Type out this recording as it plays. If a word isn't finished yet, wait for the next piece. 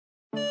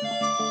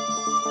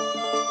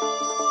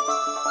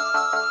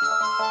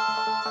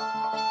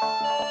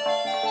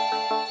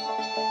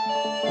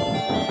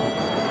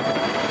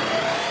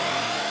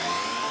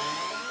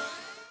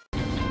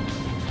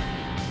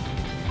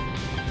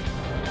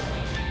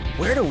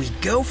Where do we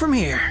go from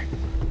here?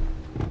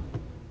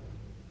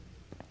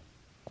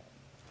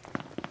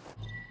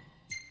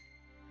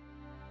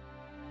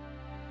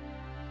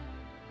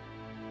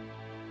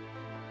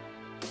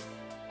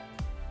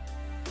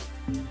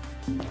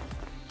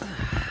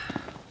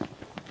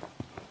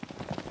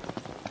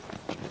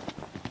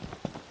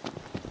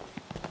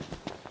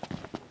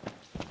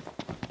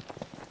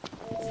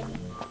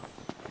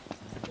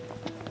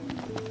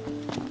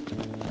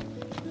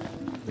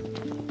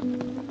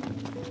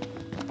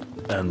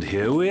 And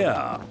here we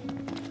are.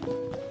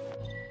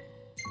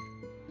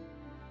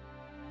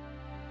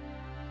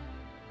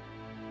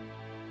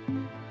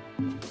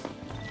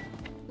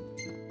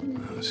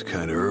 It's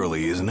kind of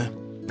early, isn't it?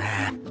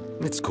 Nah,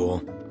 it's cool.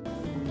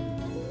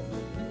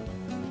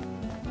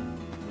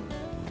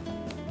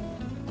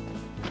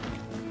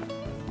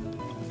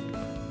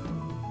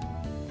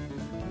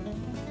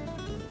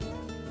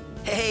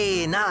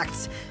 Hey,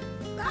 Noct.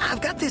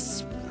 I've got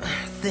this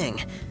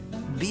thing.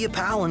 Be a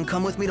pal and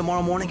come with me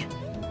tomorrow morning.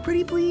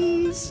 Pretty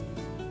please.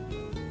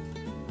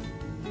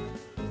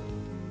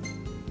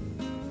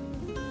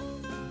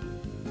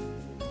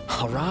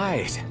 All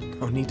right,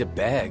 no need to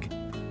beg.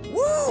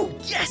 Woo!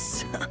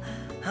 Yes!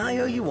 I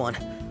owe you one.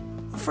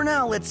 For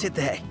now, let's hit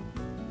the hay.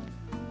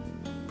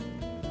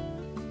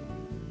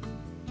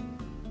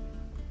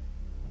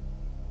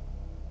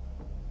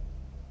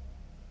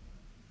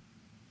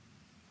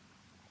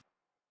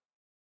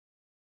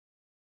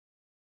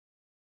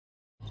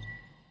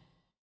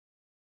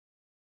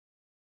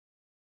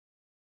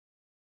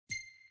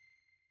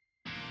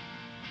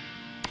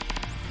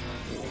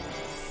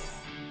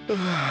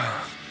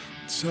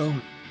 So,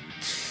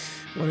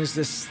 what is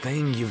this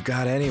thing you've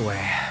got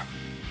anyway?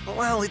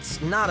 Well,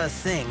 it's not a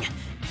thing.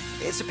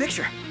 It's a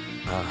picture.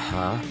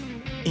 Uh-huh.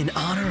 In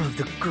honor of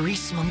the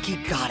grease monkey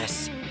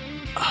goddess.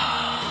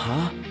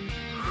 Uh-huh?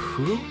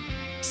 Who?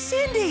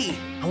 Cindy!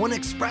 I want to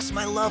express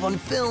my love on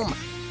film.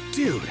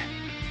 Dude.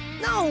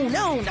 No,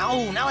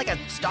 not like a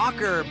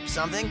stalker or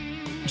something.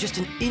 Just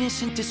an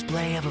innocent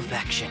display of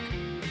affection.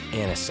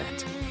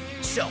 Innocent.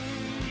 So,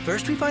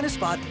 first we find a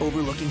spot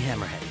overlooking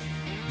Hammerhead.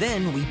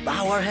 Then we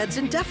bow our heads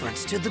in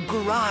deference to the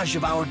garage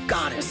of our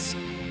goddess.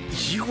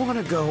 You want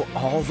to go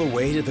all the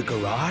way to the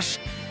garage?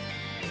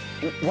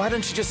 Why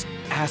don't you just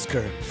ask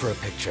her for a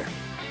picture?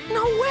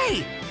 No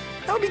way!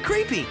 That would be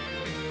creepy.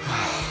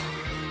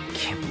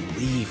 Can't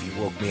believe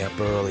you woke me up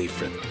early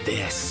for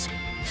this.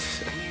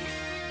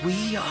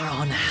 We are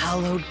on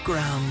hallowed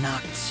ground,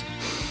 Noct.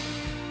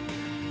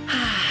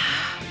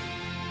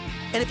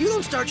 And if you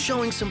don't start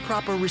showing some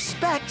proper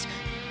respect,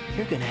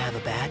 you're gonna have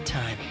a bad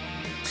time.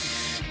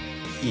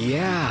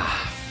 Yeah.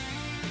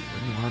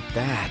 Wouldn't want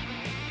that.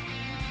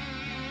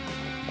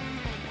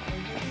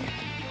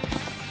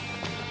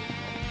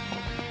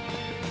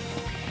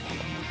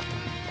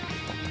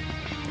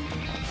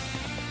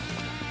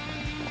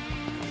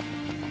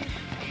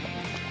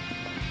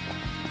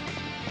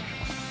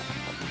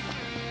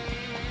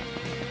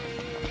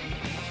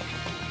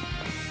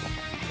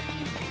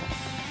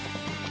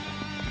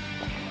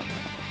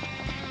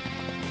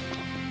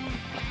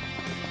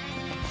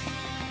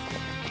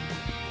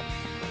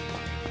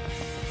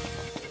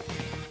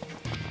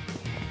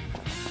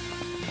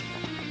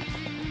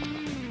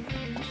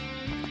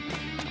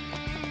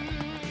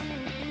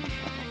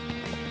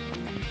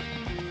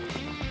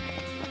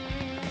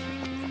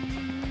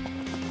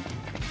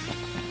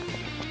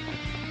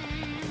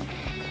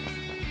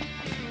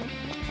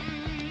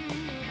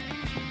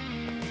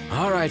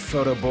 All right,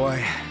 photo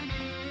boy.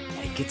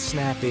 Make it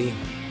snappy.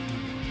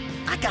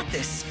 I got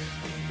this.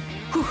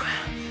 Whew.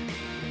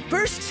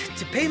 First,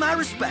 to pay my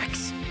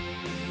respects.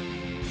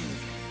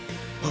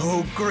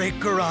 Oh, great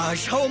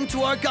garage, home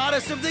to our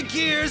goddess of the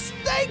gears.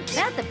 Thank you.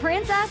 That the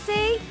prince I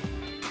see?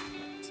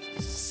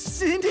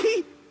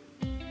 Cindy?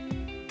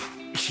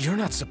 You're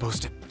not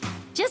supposed to...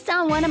 Just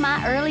on one of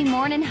my early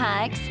morning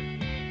hikes.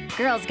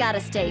 Girls gotta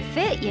stay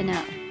fit, you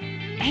know.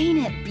 Ain't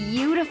it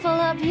beautiful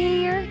up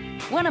here?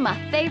 One of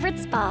my favorite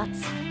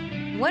spots.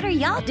 What are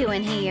y'all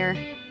doing here?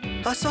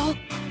 Us all?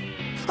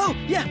 Oh,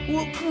 yeah,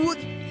 well,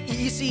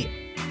 you see...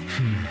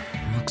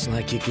 Looks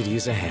like you could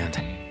use a hand.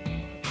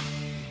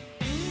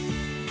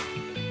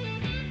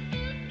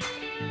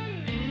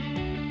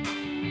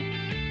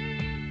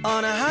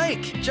 On a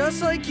hike,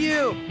 just like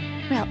you.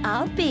 Well,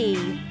 I'll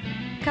be.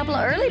 Couple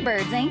of early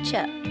birds, ain't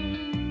ya?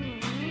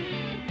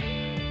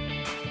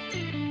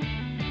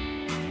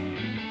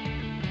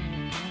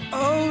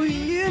 Oh,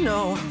 you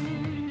know.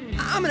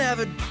 I'm gonna have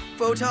a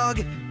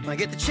photog. When I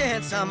get the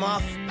chance, I'm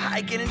off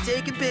hiking and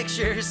taking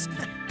pictures.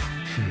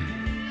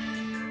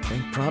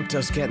 Think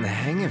Prompto's getting the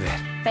hang of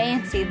it.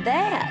 Fancy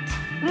that.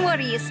 What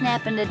are you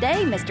snapping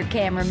today, Mr.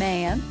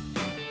 Cameraman?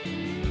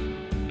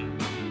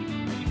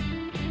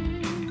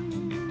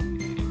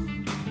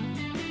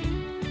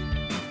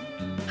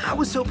 I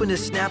was hoping to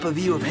snap a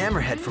view of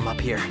Hammerhead from up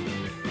here.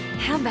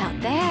 How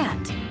about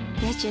that?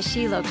 Betcha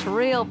she looks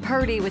real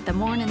purty with the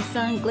morning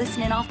sun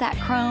glistening off that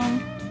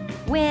chrome.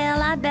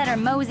 Well, I better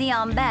mosey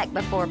on back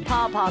before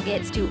Pawpaw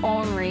gets too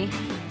ornery.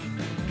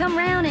 Come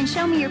round and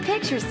show me your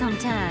pictures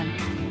sometime.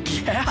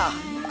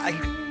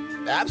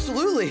 Yeah,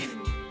 absolutely.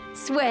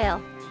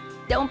 Swell.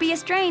 Don't be a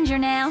stranger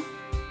now.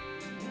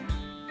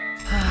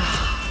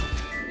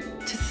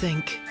 To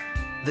think,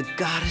 the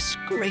goddess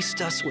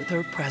graced us with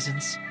her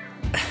presence.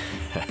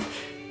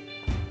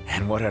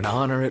 And what an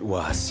honor it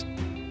was.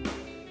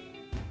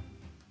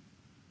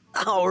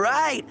 All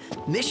right,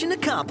 mission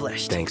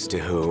accomplished. Thanks to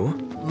who?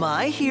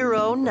 My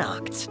hero,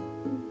 Noct.